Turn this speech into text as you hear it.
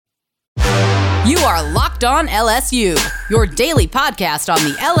You are Locked On LSU, your daily podcast on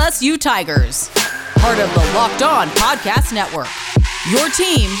the LSU Tigers. Part of the Locked On Podcast Network, your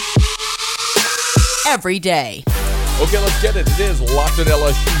team every day. Okay, let's get it. It is Locked On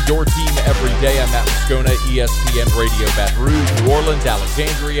LSU, your team every day. I'm Matt Moscona, ESPN Radio Baton Rouge, New Orleans,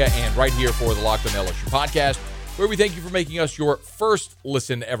 Alexandria, and right here for the Locked On LSU podcast, where we thank you for making us your first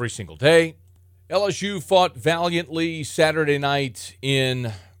listen every single day. LSU fought valiantly Saturday night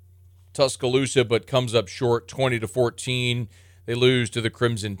in Tuscaloosa, but comes up short 20-14. They lose to the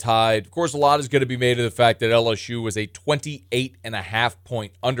Crimson Tide. Of course, a lot is going to be made of the fact that LSU was a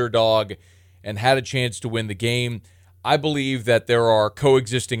 28.5-point underdog and had a chance to win the game. I believe that there are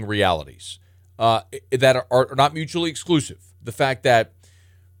coexisting realities that are not mutually exclusive. The fact that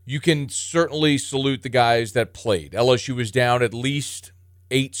you can certainly salute the guys that played. LSU was down at least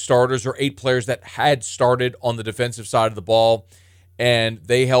 8 starters or 8 players that had started on the defensive side of the ball, and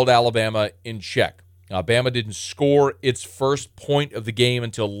they held Alabama in check. Bama didn't score its first point of the game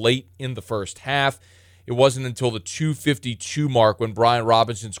until late in the first half. It wasn't until the 2:52 mark when Brian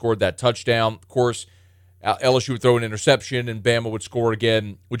Robinson scored that touchdown. Of course, LSU would throw an interception, and Bama would score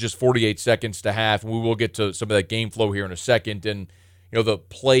again with just 48 seconds to half. And we will get to some of that game flow here in a second and the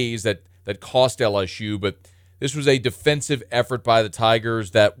plays that cost LSU. But this was a defensive effort by the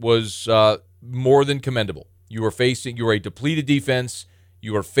Tigers that was more than commendable. You were a depleted defense.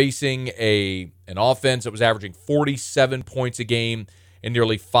 You were facing an offense that was averaging 47 points a game and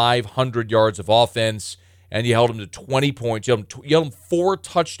nearly 500 yards of offense, and you held them to 20 points. You held them 4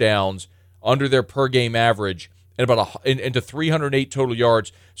 touchdowns under their per-game average and into 308 total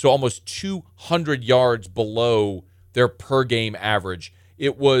yards, so almost 200 yards below their per-game average.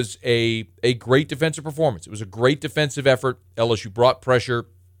 It was a great defensive performance. It was a great defensive effort. LSU brought pressure,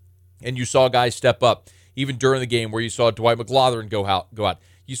 and you saw guys step up, even during the game where you saw Dwight McGlothern go out.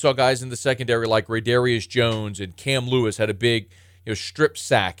 You saw guys in the secondary like Raydarius Jones and Cam Lewis had a big strip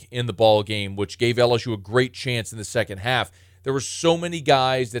sack in the ball game, which gave LSU a great chance in the second half. There were so many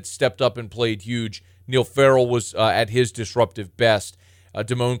guys that stepped up and played huge. Neil Farrell was at his disruptive best.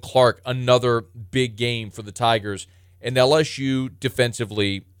 Damone Clark, another big game for the Tigers. And LSU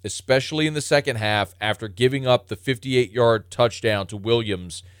defensively, especially in the second half, after giving up the 58-yard touchdown to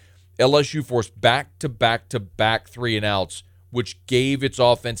Williams, LSU forced back-to-back-to-back 3-and-outs, which gave its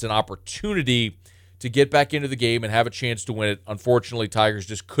offense an opportunity to get back into the game and have a chance to win it. Unfortunately, Tigers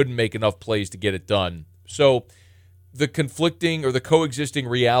just couldn't make enough plays to get it done. So the conflicting or the coexisting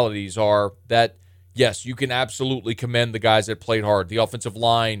realities are that, yes, you can absolutely commend the guys that played hard. The offensive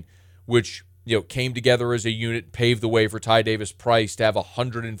line, which came together as a unit, paved the way for Ty Davis Price to have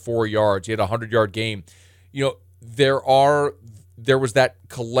 104 yards. He had a 100-yard game. There was that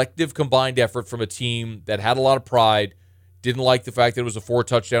collective combined effort from a team that had a lot of pride, didn't like the fact that it was a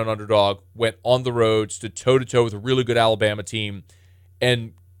 4-touchdown underdog, went on the road, stood toe-to-toe with a really good Alabama team,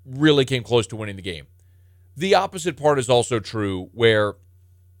 and really came close to winning the game. The opposite part is also true, where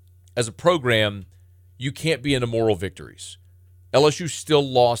as a program, you can't be into moral victories. LSU still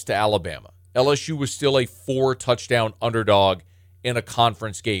lost to Alabama. LSU was still a 4-touchdown underdog in a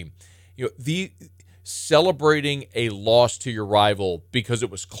conference game. Celebrating a loss to your rival because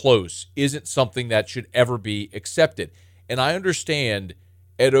it was close isn't something that should ever be accepted. And I understand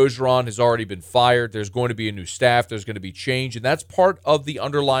Ed Orgeron has already been fired. There's going to be a new staff. There's going to be change. And that's part of the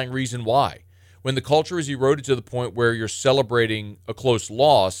underlying reason why. When the culture is eroded to the point where you're celebrating a close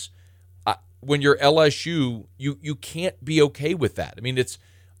loss, when you're LSU, you can't be okay with that. I mean,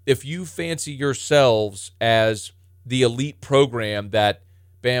 if you fancy yourselves as the elite program that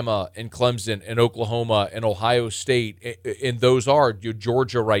Bama and Clemson and Oklahoma and Ohio State, and those are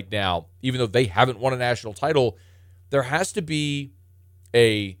Georgia right now, even though they haven't won a national title, there has to be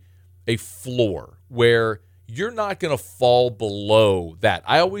a floor where you're not going to fall below that.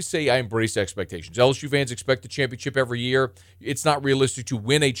 I always say I embrace expectations. LSU fans expect a championship every year. It's not realistic to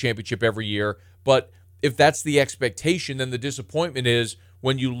win a championship every year, but if that's the expectation, then the disappointment is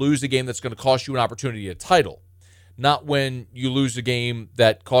when you lose a game that's going to cost you an opportunity at a title. Not when you lose a game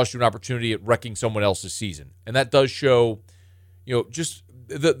that costs you an opportunity at wrecking someone else's season. And that does show, just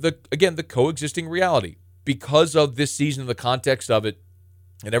the coexisting reality. Because of this season, the context of it,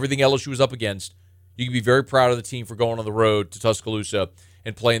 and everything LSU was up against, you can be very proud of the team for going on the road to Tuscaloosa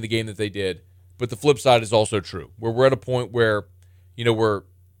and playing the game that they did. But the flip side is also true, where we're at a point where, we're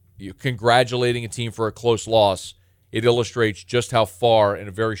congratulating a team for a close loss. It illustrates just how far in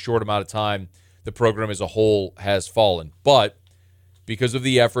a very short amount of time the program as a whole has fallen. But because of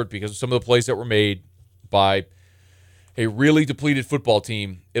the effort, because of some of the plays that were made by a really depleted football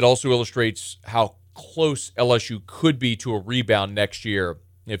team, it also illustrates how close LSU could be to a rebound next year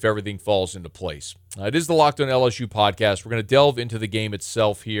if everything falls into place. It is the Locked On LSU podcast. We're going to delve into the game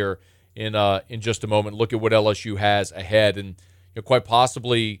itself here in just a moment, look at what LSU has ahead, and quite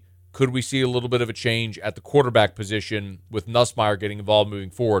possibly could we see a little bit of a change at the quarterback position with Nussmeier getting involved moving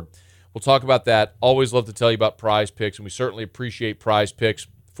forward. We'll talk about that. Always love to tell you about Prize Picks, and we certainly appreciate Prize Picks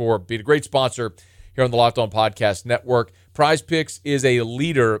for being a great sponsor here on the Locked On Podcast Network. Prize Picks is a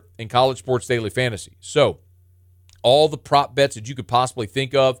leader in college sports daily fantasy. So all the prop bets that you could possibly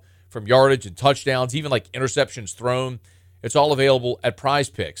think of, from yardage and touchdowns, even like interceptions thrown, it's all available at Prize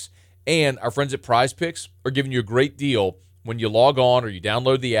Picks. And our friends at Prize Picks are giving you a great deal when you log on or you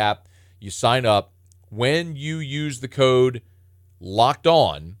download the app, you sign up. When you use the code Locked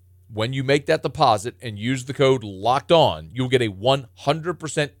On, when you make that deposit and use the code Locked On, you'll get a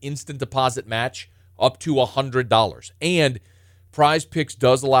 100% instant deposit match up to $100. And Prize Picks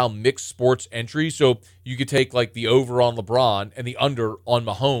does allow mixed sports entry, so you could take like the over on LeBron and the under on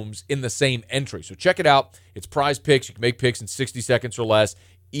Mahomes in the same entry. So check it out. It's Prize Picks. You can make picks in 60 seconds or less.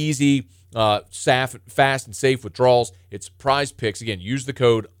 Easy, fast, and safe withdrawals. It's Prize Picks. Again, use the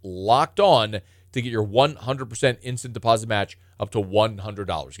code Locked On to get your 100% instant deposit match up to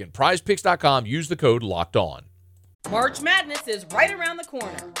 $100. Again, prizepicks.com. Use the code Locked On. March Madness is right around the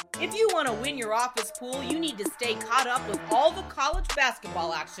corner. If you want to win your office pool, you need to stay caught up with all the college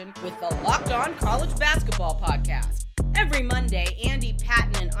basketball action with the Locked On College Basketball Podcast. Every Monday, Andy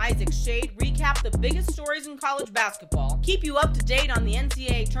Patton and Isaac Shade recap the biggest stories in college basketball, keep you up to date on the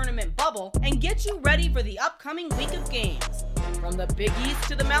NCAA tournament bubble, and get you ready for the upcoming week of games. From the Big East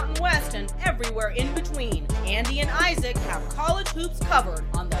to the Mountain West and everywhere in between, Andy and Isaac have college hoops covered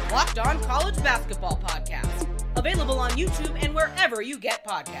on the Locked On College Basketball Podcast. Available on YouTube and wherever you get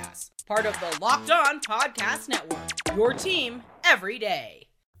podcasts. Part of the Locked On Podcast Network. Your team every day.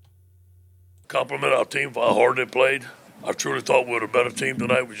 Compliment our team for how hard they played. I truly thought we were a better team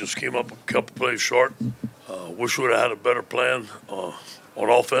tonight. We just came up a couple plays short. Wish we would have had a better plan on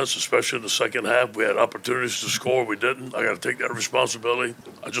offense, especially in the second half. We had opportunities to score. We didn't. I got to take that responsibility.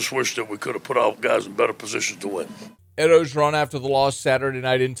 I just wish that we could have put our guys in better positions to win. Ed Orgeron after the loss Saturday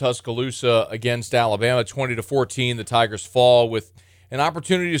night in Tuscaloosa against Alabama, 20-14. The Tigers fall with an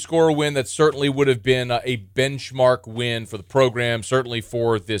opportunity to score a win that certainly would have been a benchmark win for the program, certainly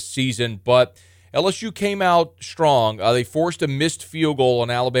for this season. But LSU came out strong. They forced a missed field goal on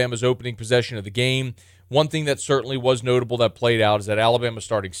Alabama's opening possession of the game. One thing that certainly was notable that played out is that Alabama's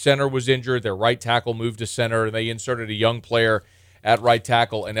starting center was injured. Their right tackle moved to center, and they inserted a young player at right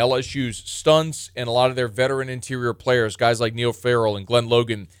tackle. And LSU's stunts and a lot of their veteran interior players, guys like Neil Farrell and Glenn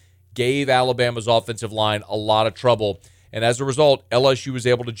Logan, gave Alabama's offensive line a lot of trouble. And as a result, LSU was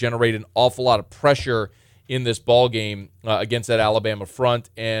able to generate an awful lot of pressure in this ball game against that Alabama front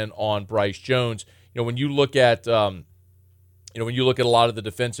and on Bryce Jones. When you look at a lot of the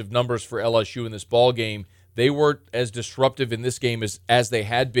defensive numbers for LSU in this ball game, they were as disruptive in this game as they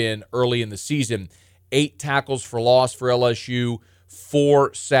had been early in the season. 8 tackles for loss for LSU,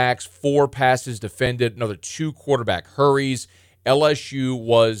 4 sacks, 4 passes defended, another 2 quarterback hurries. LSU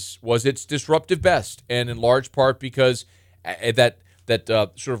was its disruptive best, and in large part because that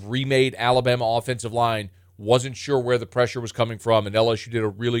sort of remade Alabama offensive line wasn't sure where the pressure was coming from, and LSU did a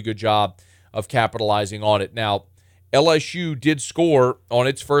really good job of capitalizing on it. Now, LSU did score on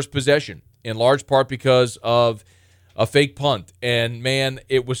its first possession, in large part because of a fake punt. And, man,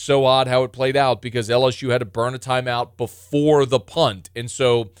 it was so odd how it played out because LSU had to burn a timeout before the punt. And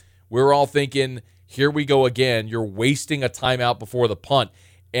so we were all thinking, here we go again. You're wasting a timeout before the punt.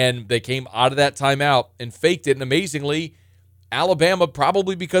 And they came out of that timeout and faked it. And amazingly, Alabama,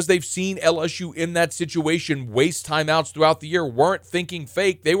 probably because they've seen LSU in that situation waste timeouts throughout the year, weren't thinking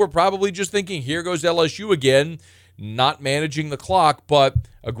fake. They were probably just thinking, here goes LSU again, not managing the clock. But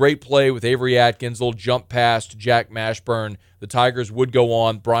a great play with Avery Atkins, little jump pass to Jack Mashburn. The Tigers would go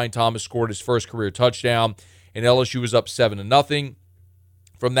on. Brian Thomas scored his first career touchdown, and LSU was up 7-0.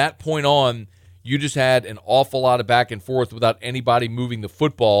 From that point on, you just had an awful lot of back and forth without anybody moving the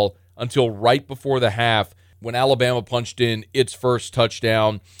football until right before the half when Alabama punched in its first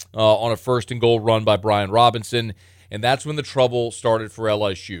touchdown on a first-and-goal run by Brian Robinson, and that's when the trouble started for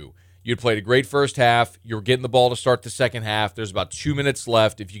LSU. You'd played a great first half. You were getting the ball to start the second half. There's about 2 minutes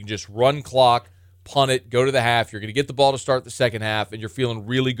left. If you can just run clock, punt it, go to the half, you're going to get the ball to start the second half, and you're feeling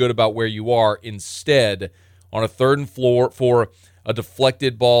really good about where you are. Instead, on a 3rd and 4, a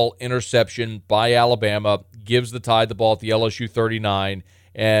deflected ball interception by Alabama gives the Tide the ball at the LSU 39,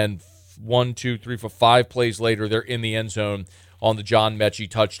 and 5 plays later, they're in the end zone on the John Mechie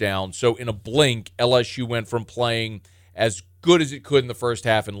touchdown. So in a blink, LSU went from playing as good as it could in the first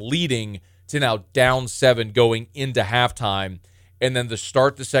half and leading to now down 7 going into halftime. And then to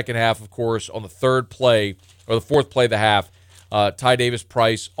start the second half, of course, on the third play, or the fourth play of the half, Ty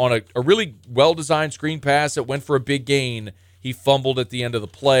Davis-Price on a really well-designed screen pass that went for a big gain. He fumbled at the end of the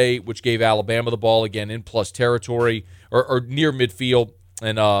play, which gave Alabama the ball again in plus territory, or near midfield,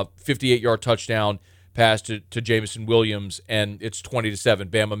 and a 58-yard touchdown pass to Jameson Williams, and it's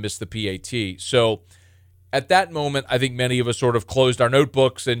 20-7. Bama missed the PAT. So at that moment, I think many of us sort of closed our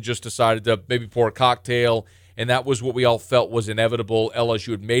notebooks and just decided to maybe pour a cocktail, and that was what we all felt was inevitable.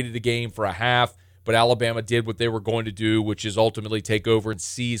 LSU had made it a game for a half, but Alabama did what they were going to do, which is ultimately take over and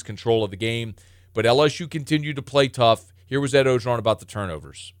seize control of the game. But LSU continued to play tough. Here was Ed Orgeron about the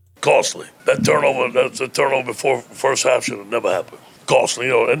turnovers. Costly. That's a turnover before first half should have never happened. Costly,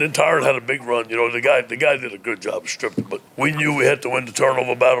 and then Tyrant had a big run. The guy did a good job stripping, but we knew we had to win the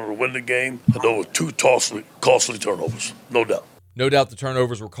turnover battle to win the game, and there were two costly turnovers, no doubt. No doubt the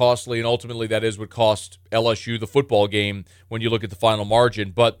turnovers were costly, and ultimately that is what cost LSU the football game when you look at the final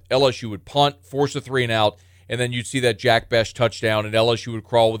margin. But LSU would punt, force a 3-and-out, and then you'd see that Jack Bech touchdown, and LSU would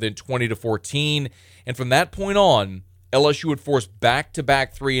crawl within 20-14. And from that point on, LSU would force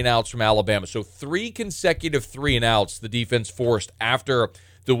back-to-back 3-and-outs from Alabama. So 3 consecutive 3-and-outs the defense forced after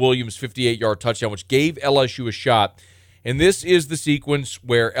the Williams 58-yard touchdown, which gave LSU a shot. And this is the sequence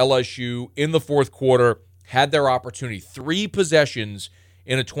where LSU, in the fourth quarter, had their opportunity. 3 possessions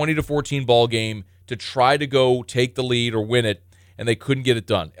in a 20-14 ball game to try to go take the lead or win it, and they couldn't get it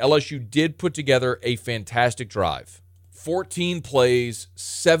done. LSU did put together a fantastic drive. 14 plays,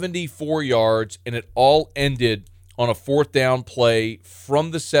 74 yards, and it all ended on a fourth down play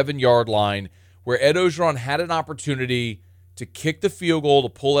from the 7-yard line where Ed Orgeron had an opportunity to kick the field goal to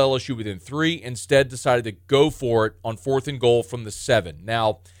pull LSU within 3, instead decided to go for it on 4th and goal from the 7.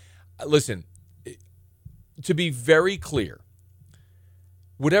 Now, listen, to be very clear,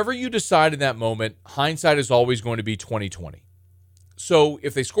 whatever you decide in that moment, hindsight is always going to be 20/20. So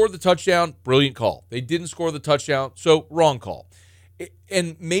if they scored the touchdown, brilliant call. They didn't score the touchdown, so wrong call.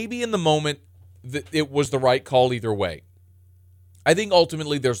 And maybe in the moment, it was the right call either way. I think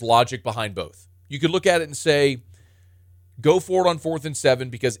ultimately there's logic behind both. You could look at it and say, go for it on 4th and 7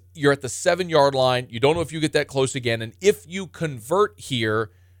 because you're at the 7-yard line. You don't know if you get that close again. And if you convert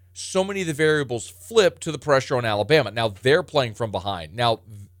here, so many of the variables flip to the pressure on Alabama. Now they're playing from behind. Now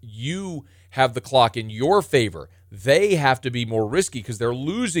you have the clock in your favor. They have to be more risky because they're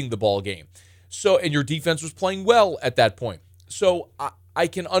losing the ball game. So, and your defense was playing well at that point. So I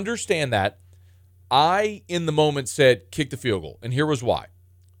can understand that. I, in the moment, said kick the field goal, and here was why.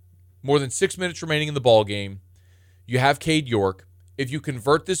 More than 6 minutes remaining in the ball game. You have Cade York. If you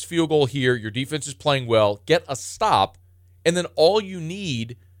convert this field goal here, your defense is playing well, get a stop, and then all you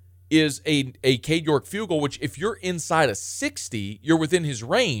need is a Cade York field goal, which if you're inside a 60, you're within his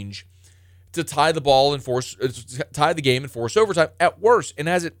range to tie the ball and tie the game and force overtime at worst. And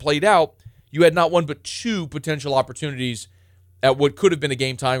as it played out, you had not one but 2 potential opportunities at what could have been a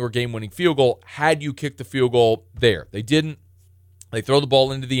game-tying or game-winning field goal had you kicked the field goal there. They didn't. They throw the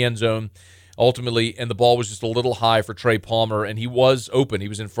ball into the end zone, ultimately, and the ball was just a little high for Trey Palmer, and he was open. He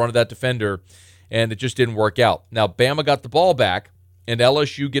was in front of that defender, and it just didn't work out. Now, Bama got the ball back, and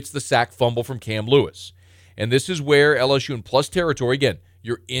LSU gets the sack fumble from Cam Lewis. And this is where LSU in plus territory, again,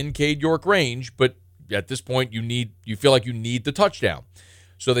 you're in Cade York range, but at this point you feel like you need the touchdown.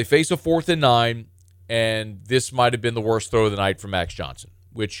 So they face a 4th and 9, and this might have been the worst throw of the night for Max Johnson,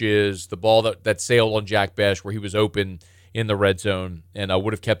 which is the ball that sailed on Jack Bech where he was open in the red zone and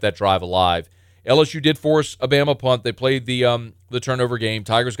would have kept that drive alive. LSU did force a Bama punt. They played the turnover game.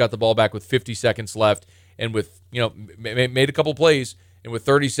 Tigers got the ball back with 50 seconds left and with made a couple plays, and with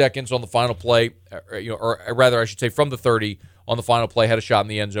 30 seconds on the final play, or rather I should say from the 30 on the final play, had a shot in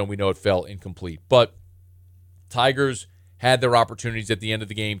the end zone. We know it fell incomplete. But Tigers had their opportunities at the end of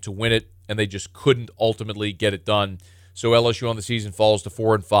the game to win it, and they just couldn't ultimately get it done. So LSU on the season falls to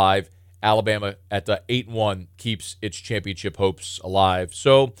 4-5. Alabama at the 8-1 keeps its championship hopes alive.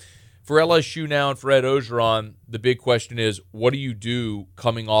 So for LSU now and for Ed Orgeron, the big question is, what do you do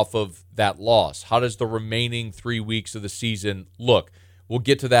coming off of that loss? How does the remaining 3 weeks of the season look? We'll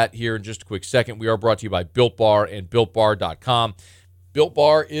get to that here in just a quick second. We are brought to you by Built Bar and BuiltBar.com. Built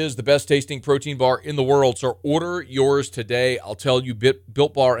Bar is the best tasting protein bar in the world, so order yours today. I'll tell you,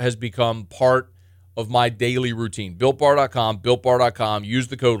 Built Bar has become part of my daily routine. BuiltBar.com, BuiltBar.com. Use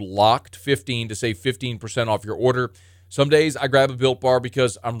the code LOCKED15 to save 15% off your order. Some days I grab a Built Bar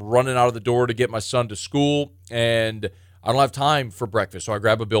because I'm running out of the door to get my son to school, and I don't have time for breakfast, so I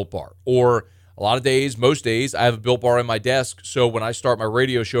grab a Built Bar. Or a lot of days, most days, I have a Built Bar in my desk, so when I start my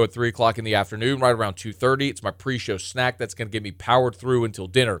radio show at 3 o'clock in the afternoon, right around 2:30, it's my pre-show snack that's going to get me powered through until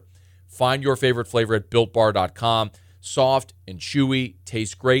dinner. Find your favorite flavor at BuiltBar.com. Soft and chewy,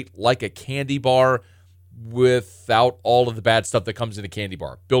 tastes great like a candy bar without all of the bad stuff that comes in a candy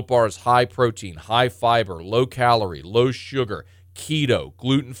bar. Built Bar is high protein, high fiber, low calorie, low sugar, keto,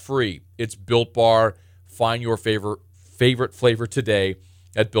 gluten-free. It's Built Bar. Find your favorite flavor today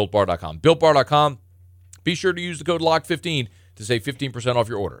at BuiltBar.com. BuiltBar.com. Be sure to use the code LOCK15 to save 15% off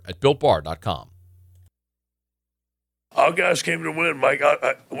your order at BuiltBar.com. Our guys came to win, Mike.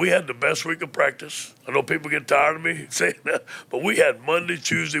 We had the best week of practice. I know people get tired of me saying that, but we had Monday,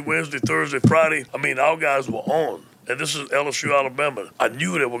 Tuesday, Wednesday, Thursday, Friday. I mean, our guys were on. And this is LSU, Alabama. I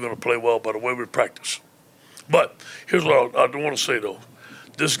knew they were going to play well by the way we practice. But here's what I want to say, though.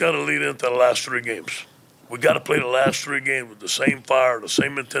 This is going to lead into the last 3 games. We got to play the last 3 games with the same fire, the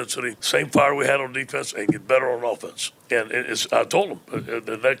same intensity, same fire we had on defense, and get better on offense. And I told them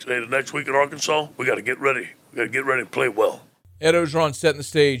the next week in Arkansas, we got to get ready. We got to get ready and play well. Ed Orgeron setting the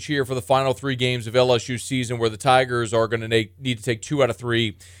stage here for the final 3 games of LSU season, where the Tigers are going to need to take 2 out of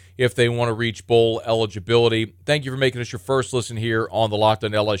 3 if they want to reach bowl eligibility. Thank you for making us your first listen here on the Locked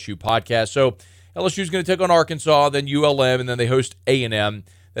On LSU podcast. So LSU is going to take on Arkansas, then ULM, and then they host A&M.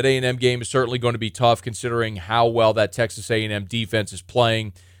 That A&M game is certainly going to be tough considering how well that Texas A&M defense is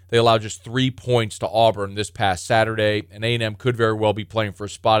playing. They allowed just 3 points to Auburn this past Saturday, and A&M could very well be playing for a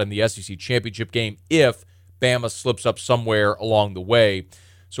spot in the SEC championship game if Bama slips up somewhere along the way.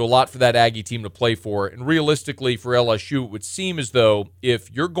 So a lot for that Aggie team to play for. And realistically for LSU, it would seem as though if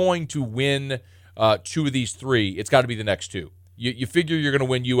you're going to win 2 of these 3, it's got to be the next 2. You figure you're going to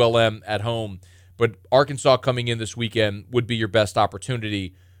win ULM at home, but Arkansas coming in this weekend would be your best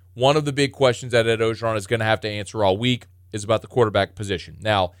opportunity. One of the big questions that Ed Orgeron is going to have to answer all week is about the quarterback position.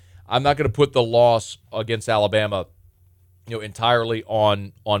 Now, I'm not going to put the loss against Alabama, entirely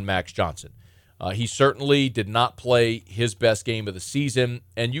on Max Johnson. He certainly did not play his best game of the season,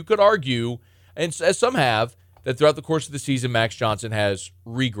 and you could argue, and as some have, that throughout the course of the season, Max Johnson has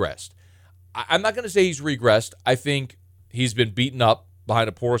regressed. I'm not going to say he's regressed. I think he's been beaten up behind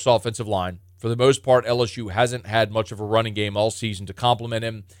a porous offensive line. For the most part, LSU hasn't had much of a running game all season to complement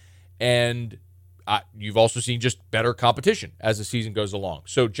him, and you've also seen just better competition as the season goes along.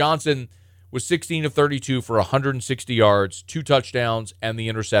 So Johnson was 16 of 32 for 160 yards, 2 touchdowns, and the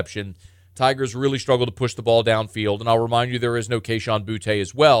interception. Tigers really struggle to push the ball downfield, and I'll remind you there is no Kayshon Boutte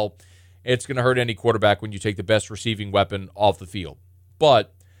as well. It's going to hurt any quarterback when you take the best receiving weapon off the field.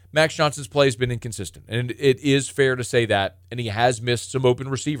 But Max Johnson's play has been inconsistent, and it is fair to say that, and he has missed some open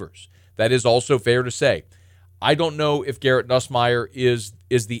receivers. That is also fair to say. I don't know if Garrett Nussmeier is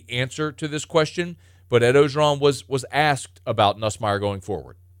the answer to this question, but Ed Orgeron was asked about Nussmeier going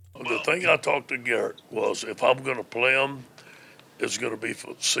forward. The thing I talked to Garrett was if I'm going to play him, it's going to be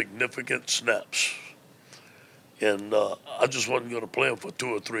for significant snaps. And I just wasn't going to play him for 2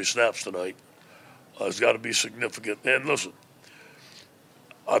 or 3 snaps tonight. It's got to be significant. And listen,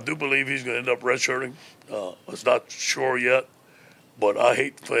 I do believe he's going to end up redshirting. It's not sure yet, but I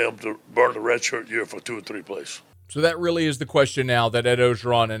hate for him to burn the redshirt year for 2 or 3 plays. So that really is the question now that Ed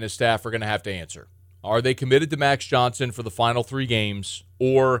Orgeron and his staff are going to have to answer. Are they committed to Max Johnson for the final 3 games,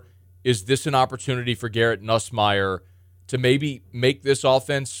 or is this an opportunity for Garrett Nussmeier to maybe make this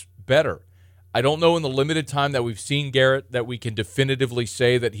offense better? I don't know in the limited time that we've seen Garrett that we can definitively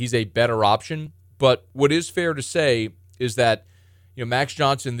say that he's a better option, but what is fair to say is that Max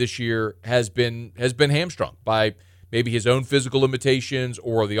Johnson this year has been hamstrung by maybe his own physical limitations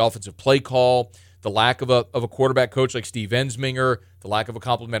or the offensive play call, the lack of a quarterback coach like Steve Ensminger, the lack of a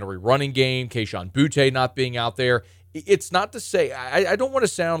complimentary running game, Kayshon Boutte not being out there. It's not to say I don't want to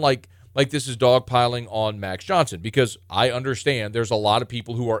sound like this is dogpiling on Max Johnson, because I understand there's a lot of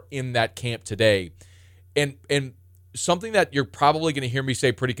people who are in that camp today. And something that you're probably going to hear me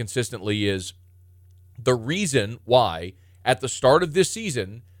say pretty consistently is the reason why at the start of this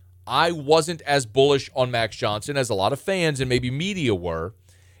season I wasn't as bullish on Max Johnson as a lot of fans and maybe media were,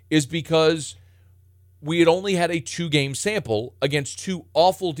 is because we had only had a 2-game sample against 2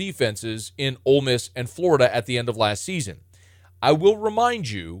 awful defenses in Ole Miss and Florida at the end of last season. I will remind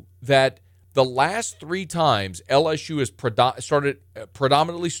you that the last 3 times LSU has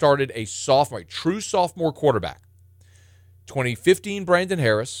predominantly started a true sophomore quarterback. 2015, Brandon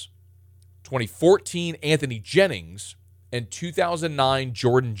Harris, 2014, Anthony Jennings, and 2009,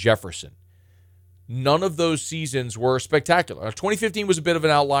 Jordan Jefferson. None of those seasons were spectacular. 2015 was a bit of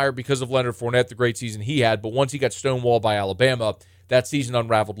an outlier because of Leonard Fournette, the great season he had, but once he got stonewalled by Alabama, that season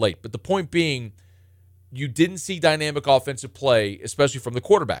unraveled late. But the point being, you didn't see dynamic offensive play, especially from the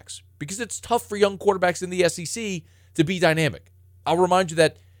quarterbacks, because it's tough for young quarterbacks in the SEC to be dynamic. I'll remind you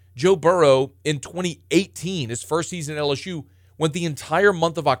that Joe Burrow in 2018, his first season at LSU, went the entire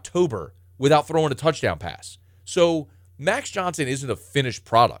month of October without throwing a touchdown pass. So Max Johnson isn't a finished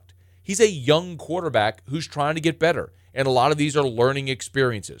product. He's a young quarterback who's trying to get better, and a lot of these are learning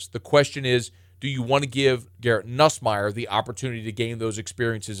experiences. The question is, do you want to give Garrett Nussmeier the opportunity to gain those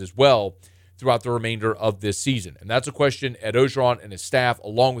experiences as well throughout the remainder of this season? And that's a question Ed Orgeron and his staff,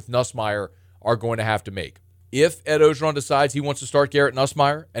 along with Nussmeier, are going to have to make. If Ed Orgeron decides he wants to start Garrett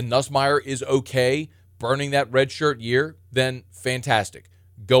Nussmeier, and Nussmeier is okay burning that redshirt year, then fantastic.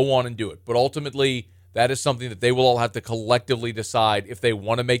 Go on and do it. But ultimately, that is something that they will all have to collectively decide if they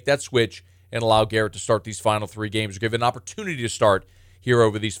want to make that switch and allow Garrett to start these final 3 games, or give an opportunity to start here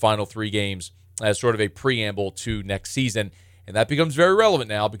over these final 3 games as sort of a preamble to next season. And that becomes very relevant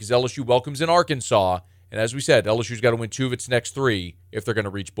now because LSU welcomes in Arkansas. And as we said, LSU's got to win 2 of its next 3 if they're going to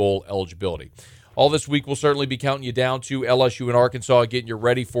reach bowl eligibility. All this week, we'll certainly be counting you down to LSU and Arkansas, getting you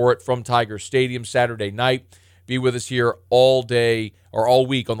ready for it from Tiger Stadium Saturday night. Be with us here all day or all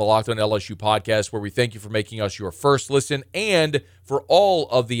week on the Locked On LSU podcast, where we thank you for making us your first listen. And for all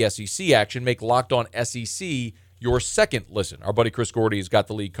of the SEC action, make Locked On SEC your second listen. Our buddy Chris Gordy has got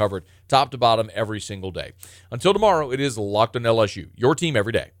the league covered top to bottom every single day. Until tomorrow, it is Locked On LSU, your team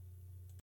every day.